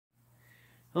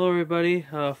Hello everybody,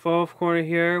 Fall of Corner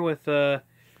here with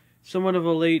somewhat of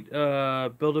a late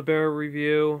Build-A-Bear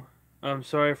review. I'm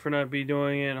sorry for not be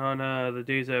doing it on the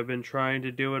days that I've been trying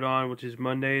to do it on, which is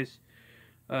Mondays.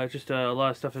 Just a lot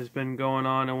of stuff has been going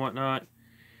on and whatnot.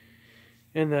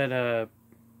 And that,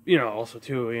 also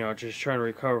too, just trying to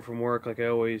recover from work like I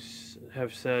always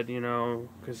have said,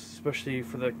 because especially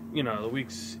for the, the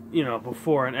weeks,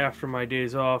 before and after my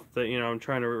days off that, I'm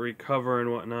trying to recover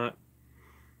and whatnot.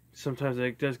 Sometimes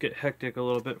it does get hectic a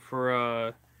little bit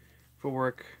for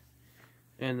work,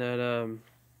 and that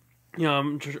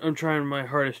I'm trying my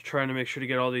hardest trying to make sure to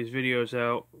get all these videos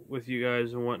out with you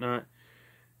guys and whatnot,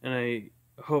 and I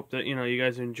hope that you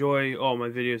guys enjoy all my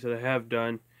videos that I have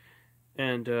done,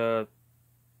 and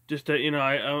just that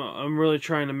I'm really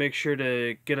trying to make sure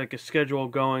to get like a schedule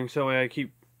going so I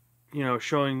keep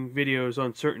showing videos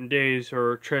on certain days,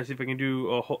 or try to see if I can do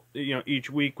a whole, each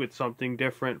week with something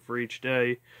different for each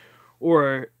day,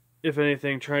 or if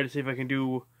anything, try to see if I can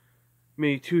do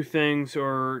maybe two things,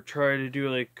 or try to do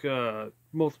like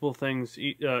multiple things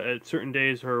at certain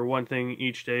days, or one thing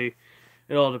each day.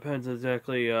 It all depends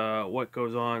exactly what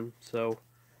goes on. So,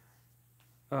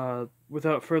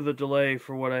 without further delay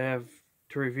for what I have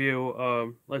to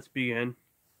review, let's begin.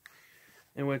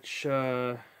 In which,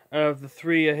 out of the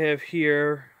three I have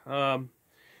here,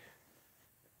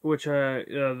 which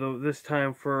this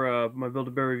time for my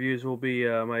Build-A-Bear reviews will be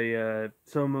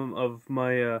some of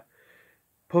my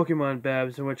Pokemon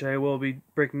Babs, in which I will be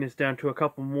breaking this down to a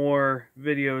couple more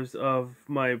videos of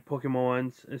my Pokemon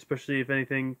ones, especially if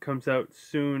anything comes out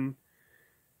soon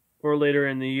or later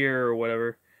in the year or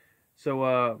whatever.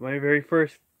 So my very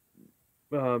first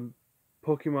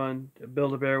Pokemon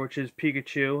Build-A-Bear, which is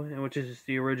Pikachu, and which is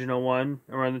the original one,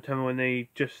 around the time when they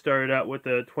just started out with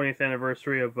the 20th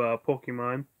anniversary of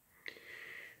Pokemon.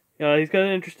 He's got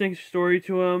an interesting story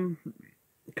to him,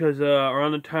 because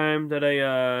around the time that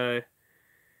I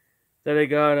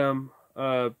got him,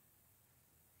 I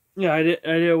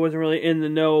wasn't really in the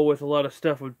know with a lot of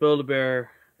stuff with Build-A-Bear.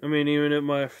 I mean, even at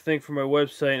my thing for my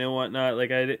website and whatnot,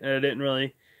 like I didn't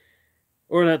really,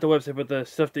 or not the website, but the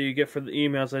stuff that you get for the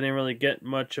emails, I didn't really get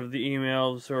much of the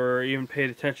emails or even paid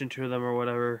attention to them or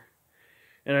whatever.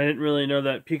 And I didn't really know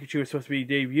that Pikachu was supposed to be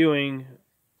debuting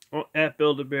at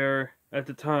Build-A-Bear at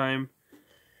the time.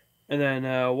 And then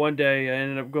one day I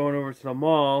ended up going over to the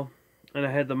mall, and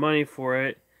I had the money for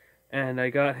it, and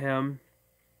I got him,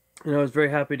 and I was very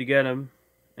happy to get him.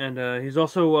 And he's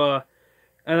also,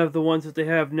 out of the ones that they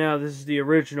have now, this is the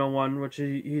original one, which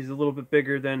he's a little bit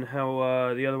bigger than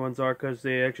how the other ones are, because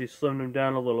they actually slimmed him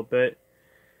down a little bit.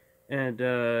 And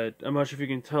I'm not sure if you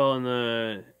can tell in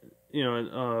the,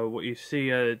 what you see,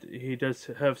 he does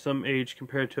have some age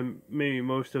compared to maybe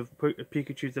most of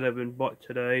Pikachus that have been bought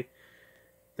today.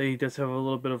 That he does have a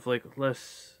little bit of, like,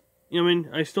 less, I mean,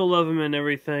 I still love him and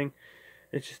everything.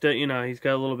 It's just that, he's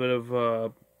got a little bit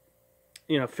of,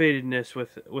 fadedness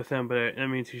with him, but that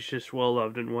means he's just well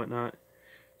loved and whatnot.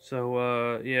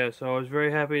 So, yeah, so I was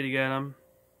very happy to get him.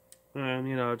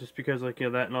 And, just because, like,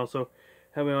 that, and also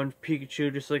have my own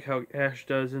Pikachu, just like how Ash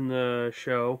does in the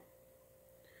show.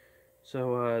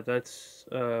 So, that's,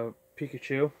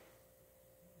 Pikachu.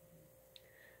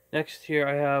 Next here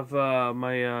I have,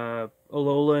 my,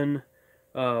 Alolan,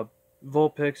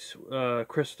 Vulpix,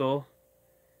 Crystal.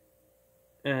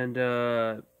 And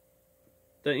that,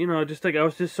 just like I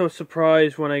was just so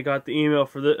surprised when I got the email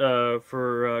for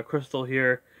the Crystal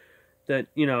here, that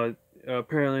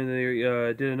apparently they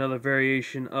did another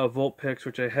variation of Vulpix,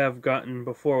 which I have gotten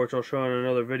before, which I'll show in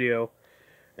another video,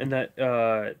 and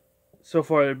that so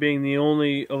far they're being the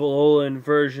only Alolan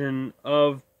version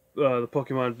of the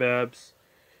Pokemon Babs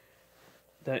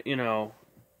that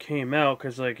came out,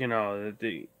 because like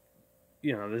this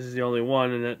is the only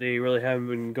one, and that they really haven't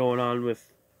been going on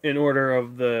with in order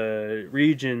of the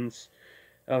regions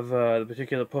of the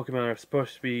particular Pokemon are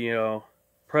supposed to be,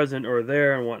 present or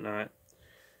there and whatnot.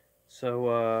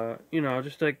 So,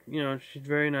 just like, she's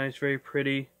very nice, very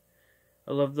pretty.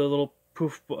 I love the little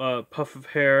puff of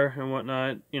hair and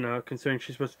whatnot, considering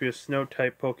she's supposed to be a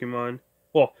snow-type Pokemon.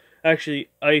 Well, actually,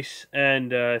 ice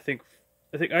and, I think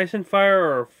ice and fire,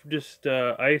 or just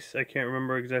ice. I can't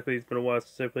remember exactly. It's been a while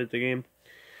since I played the game.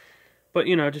 But,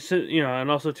 and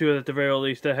also, too, at the very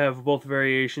least, I have both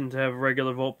variations. I have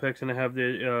regular Vulpix, and I have the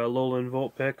Alolan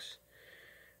Vulpix.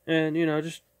 And,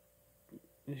 just,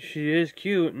 she is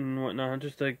cute and whatnot.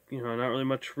 Just, like, not really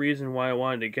much reason why I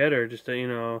wanted to get her. Just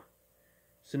that,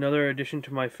 it's another addition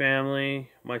to my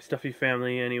family, my stuffy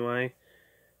family, anyway.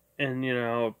 And,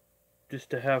 just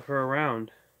to have her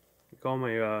around. Like all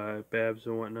my Babs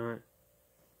and whatnot.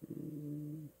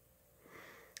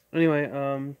 Anyway,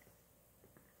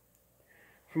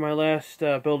 for my last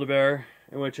Build-A-Bear,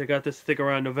 in which I got this, I think,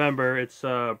 around November. It's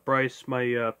Bryce, my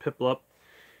Piplup,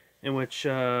 in which,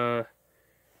 I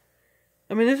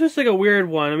mean, this was like a weird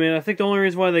one. I mean, I think the only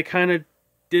reason why they kind of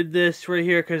did this right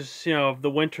here, because, you know, of the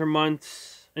winter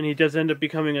months, and he does end up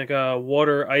becoming like a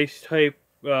water ice type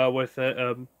with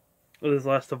his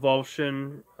last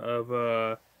evolution of,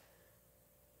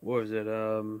 what was it,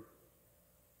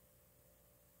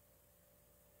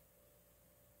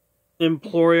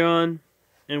 Imploreon,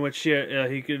 in which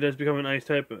he does become an ice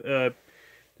type.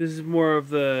 This is more of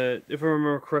the, if I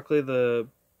remember correctly, the.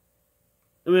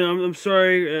 I mean, I'm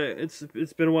sorry.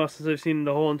 It's been a while since I've seen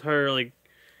the whole entire like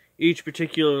each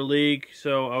particular league.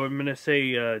 So I'm gonna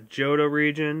say Johto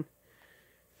region.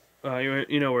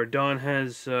 You know where Dawn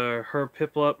has her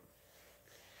Piplup,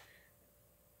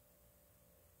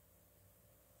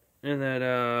 and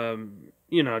that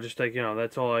you know, just like, you know,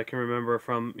 that's all I can remember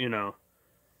from, you know.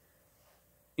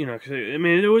 You know, cause I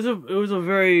mean, it was a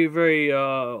very, very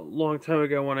long time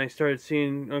ago when I started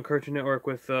seeing on Cartoon Network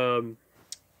with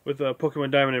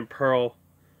Pokemon Diamond and Pearl.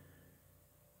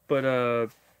 But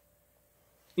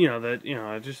you know, that, you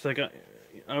know, just like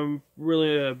I'm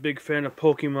really a big fan of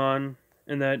Pokemon,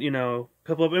 and that, you know,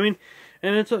 Piplup. I mean,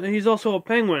 and he's also a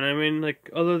penguin. I mean,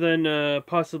 like, other than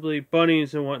possibly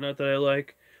bunnies and whatnot that I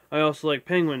like, I also like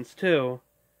penguins too.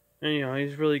 And, you know,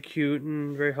 he's really cute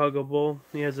and very huggable.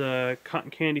 He has a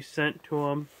cotton candy scent to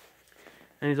him.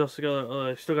 And he's also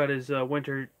got still got his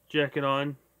winter jacket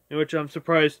on, in which I'm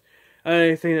surprised.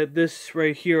 I think that this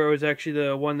right here was actually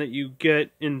the one that you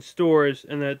get in stores,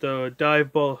 and that the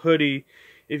dive ball hoodie,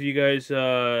 if you guys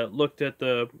looked at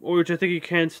the, which I think you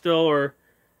can still, or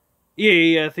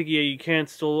yeah, I think you can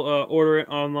still order it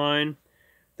online.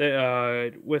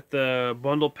 That with the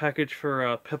bundle package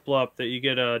for Piplup, that you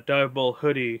get a dive ball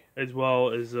hoodie as well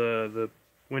as the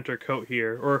winter coat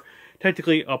here, or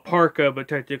technically a parka, but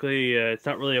technically it's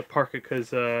not really a parka because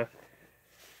there's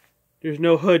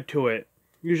no hood to it.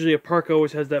 Usually a parka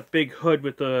always has that big hood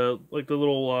with the the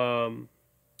little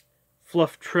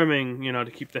fluff trimming, you know,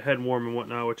 to keep the head warm and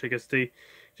whatnot. Which I guess just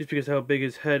because how big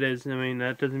his head is, I mean,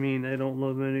 that doesn't mean they don't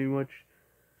love it any much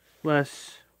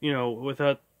less, you know,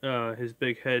 without his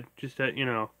big head. Just that, you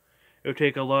know, it would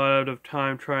take a lot of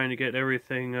time trying to get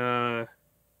everything,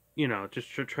 you know, just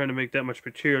trying to make that much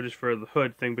material just for the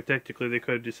hood thing. But technically they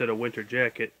could have just said a winter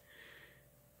jacket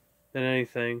than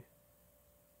anything.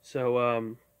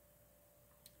 So,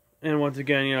 and once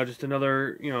again, you know, just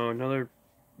another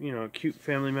cute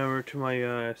family member to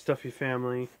my Stuffy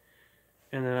family.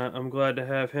 And I'm glad to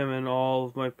have him and all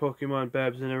of my Pokemon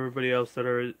Babs and everybody else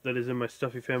that is in my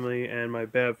Stuffy family and my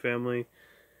Bab family.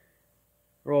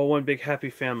 We're all one big happy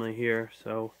family here.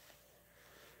 So,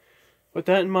 with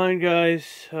that in mind,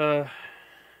 guys,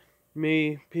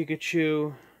 me,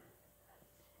 Pikachu,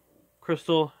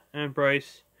 Crystal, and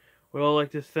Bryce would all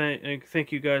like to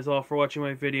thank you guys all for watching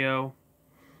my video.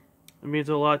 It means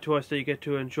a lot to us that you get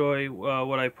to enjoy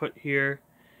what I put here.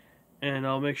 And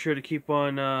I'll make sure to keep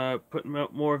on putting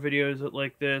out more videos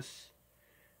like this.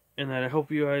 And that I hope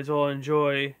you guys all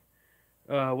enjoy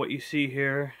what you see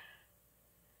here.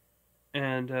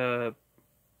 And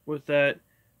with that,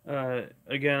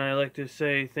 again, I'd like to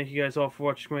say thank you guys all for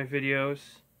watching my videos.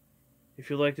 If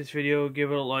you like this video,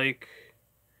 give it a like.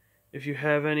 If you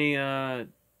have any,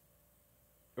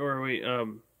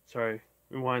 sorry,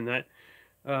 rewind that.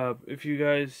 If you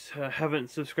guys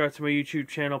haven't subscribed to my YouTube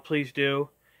channel, please do.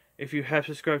 If you have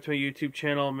subscribed to my YouTube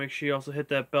channel, make sure you also hit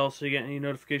that bell so you get any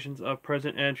notifications of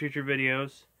present and future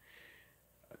videos.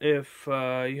 If you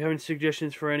have any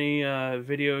suggestions for any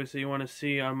videos that you want to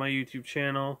see on my YouTube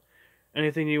channel,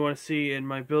 anything you want to see in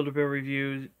my Build-A-Bear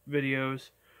reviews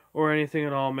videos, or anything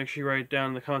at all, make sure you write it down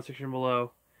in the comment section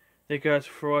below. Thank you guys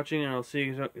for watching, and I'll see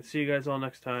you guys all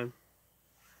next time.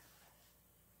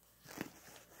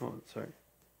 Oh, sorry.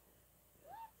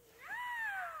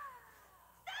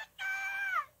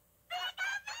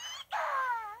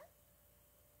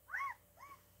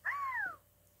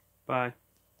 Bye.